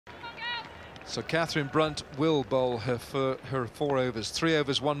So Katherine Brunt will bowl her 4 overs. 3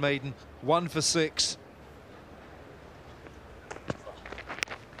 overs, 1 maiden, 1 for 6.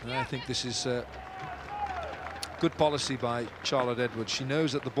 And I think this is good policy by Charlotte Edwards. She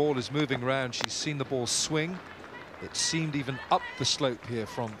knows that the ball is moving around. She's seen the ball swing. It seemed even up the slope here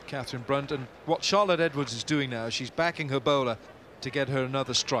from Katherine Brunt. And what Charlotte Edwards is doing now, she's backing her bowler to get her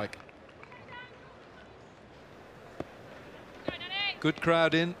another strike. Good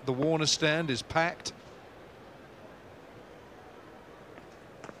crowd in. The Warner stand is packed.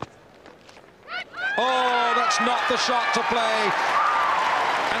 Oh, that's not the shot to play.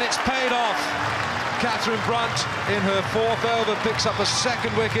 And it's paid off. Katherine Brunt in her 4th over picks up a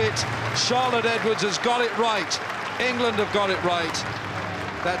 2nd wicket. Charlotte Edwards has got it right. England have got it right.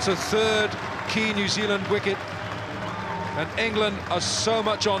 That's a 3rd key New Zealand wicket. And England are so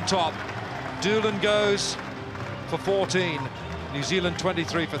much on top. Doolan goes for 14. New Zealand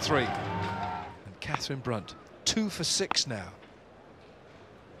 23 for 3. And Katherine Brunt 2 for 6 now.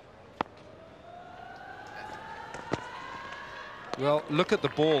 Well, look at the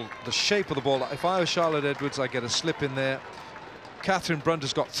ball, the shape of the ball. If I were Charlotte Edwards, I get a slip in there. Katherine Brunt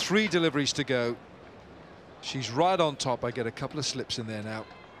has got 3 deliveries to go. She's right on top. I get a couple of slips in there now.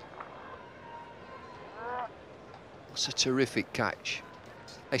 It's a terrific catch,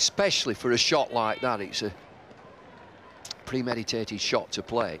 especially for a shot like that. It's a premeditated shot to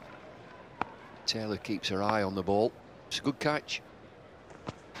play. Taylor keeps her eye on the ball. It's a good catch.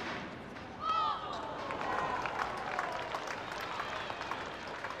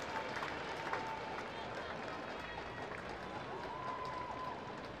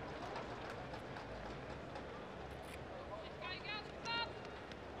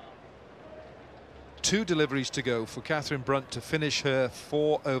 Two deliveries to go for Katherine Brunt to finish her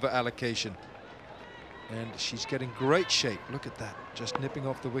 4 over allocation. And she's getting great shape. Look at that, just nipping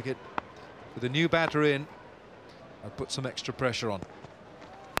off the wicket. With a new batter in, I'll put some extra pressure on.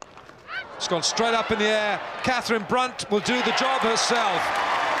 It's gone straight up in the air. Katherine Brunt will do the job herself.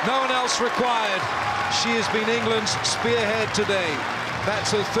 No one else required. She has been England's spearhead today.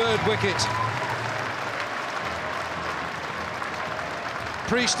 That's her 3rd wicket.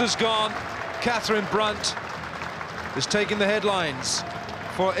 Priest has gone. Katherine Brunt is taking the headlines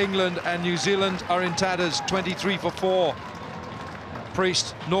for England, and New Zealand are in tatters. 23 for 4.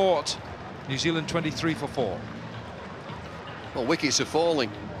 Priest, naught. New Zealand 23 for 4. Well, wickets are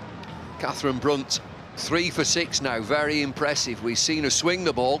falling. Katherine Brunt 3 for 6 now. Very impressive. We've seen her swing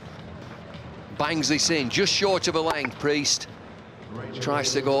the ball. Bangs this in just short of a length. Priest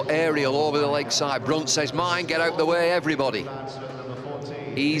tries to go aerial over the leg side. Brunt says, mine, get out the way, everybody.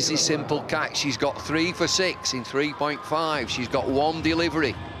 Easy, simple catch. She's got 3 for 6 in 3.5. She's got 1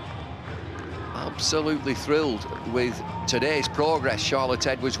 delivery. Absolutely thrilled with today's progress. Charlotte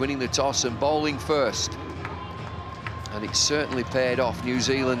Edwards winning the toss and bowling first. And it's certainly paid off. New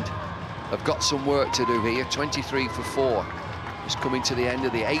Zealand have got some work to do here. 23 for 4. It's coming to the end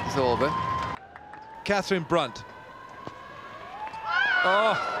of the 8th over. Katherine Brunt.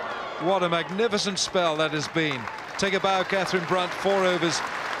 Oh, what a magnificent spell that has been. Take a bow, Katherine Brunt, 4 overs,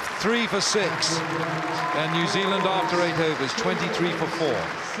 3 for 6. And New Zealand after 8 overs, 23 for 4.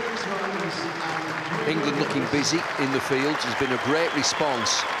 England looking busy in the field. There's been a great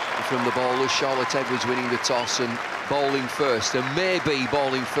response from the bowlers. Charlotte Edwards winning the toss and bowling first, and maybe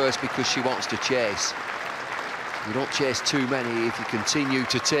bowling first because she wants to chase. You don't chase too many if you continue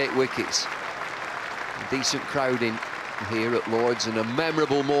to take wickets. A decent crowd in here at Lord's, and a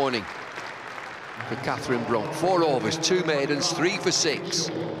memorable morning for Katherine Brunt. 4 overs, 2 maidens, 3 for 6.